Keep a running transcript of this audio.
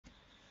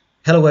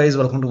Hello guys,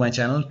 welcome to my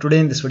channel. Today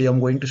in this video I'm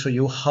going to show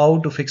you how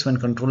to fix when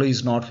controller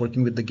is not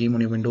working with the game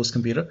on your Windows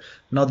computer.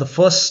 Now the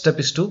first step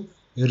is to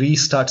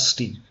restart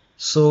Steam.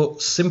 So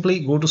simply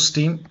go to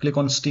Steam, click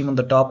on Steam on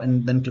the top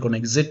and then click on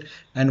exit,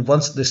 and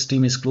once the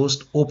Steam is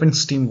closed, open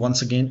Steam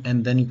once again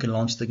and then you can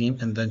launch the game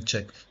and then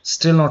check.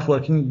 Still not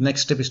working.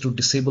 Next step is to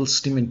disable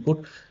Steam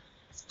input.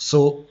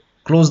 So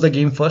close the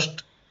game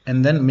first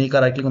and then make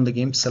a right click on the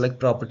game, select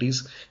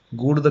properties,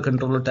 go to the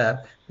controller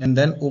tab and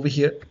then over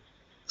here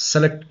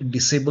select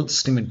disable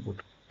Steam input.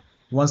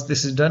 Once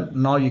this is done,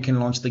 now you can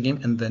launch the game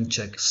and then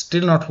check.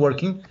 Still not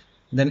working,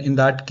 then in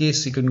that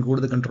case you can go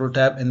to the control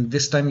tab and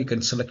this time you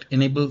can select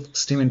enable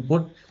Steam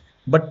input.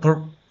 But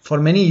for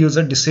many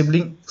users,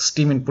 disabling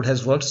Steam input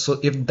has worked.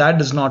 So if that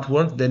does not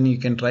work, then you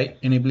can try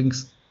enabling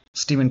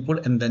Steam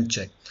input and then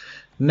check.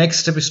 Next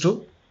step is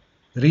to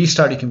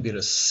restart your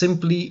computer.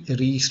 Simply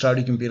restart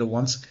your computer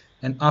once,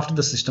 and after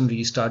the system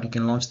restart you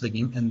can launch the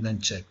game and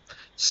then check.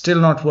 Still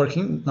not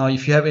working. Now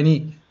if you have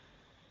any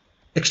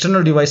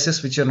external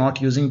devices which you're not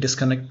using,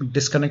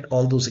 disconnect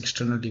all those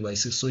external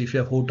devices. So if you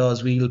have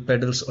hotas, wheel,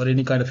 pedals, or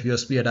any kind of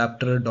USB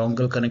adapter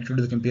dongle connected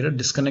to the computer,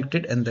 disconnect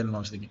it and then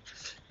launch the game.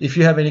 If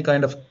you have any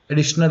kind of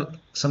additional,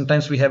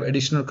 sometimes we have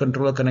additional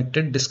controller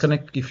connected,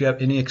 disconnect if you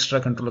have any extra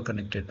controller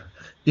connected.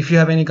 If you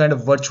have any kind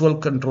of virtual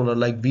controller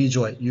like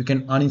Vjoy, you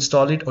can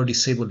uninstall it or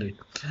disable it.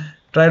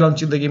 Try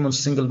launching the game on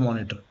single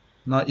monitor.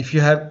 Now if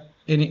you have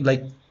any,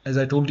 like as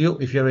I told you,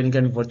 if you have any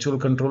kind of virtual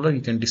controller,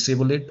 you can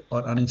disable it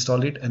or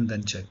uninstall it and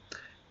then check.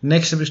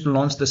 Next step is to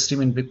launch the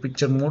Steam in big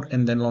picture mode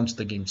and then launch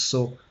the game.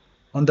 So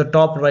on the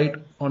top right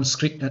on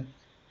screen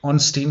on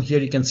Steam, here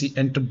you can see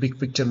enter big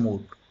picture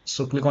mode.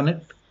 So click on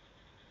it.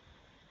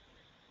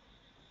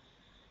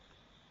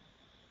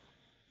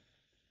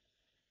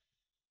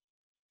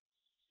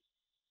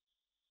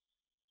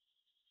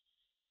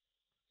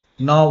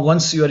 Now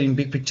once you are in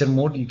big picture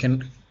mode, you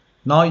can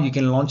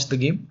launch the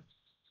game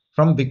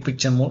from big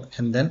picture mode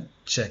and then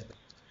check.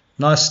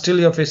 Now still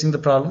you're facing the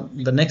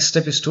problem. The next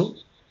step is to,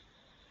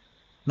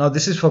 now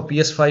this is for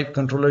PS5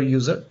 controller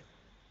user.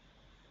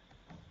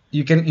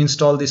 You can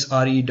install this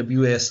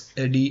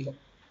REWSAD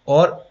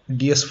or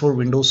DS4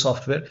 Windows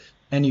software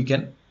and you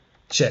can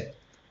check.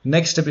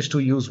 Next step is to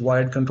use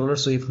wired controller.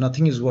 So if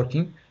nothing is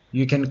working,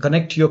 you can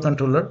connect your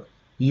controller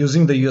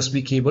using the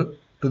USB cable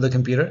to the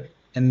computer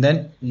and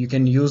then you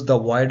can use the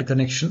wired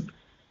connection,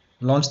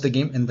 launch the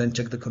game and then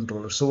check the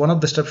controller. So one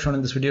of the steps shown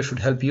in this video should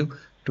help you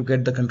to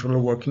get the controller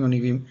working on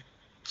your game.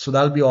 So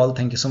that'll be all.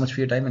 Thank you so much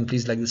for your time and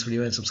please like this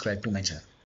video and subscribe to my channel.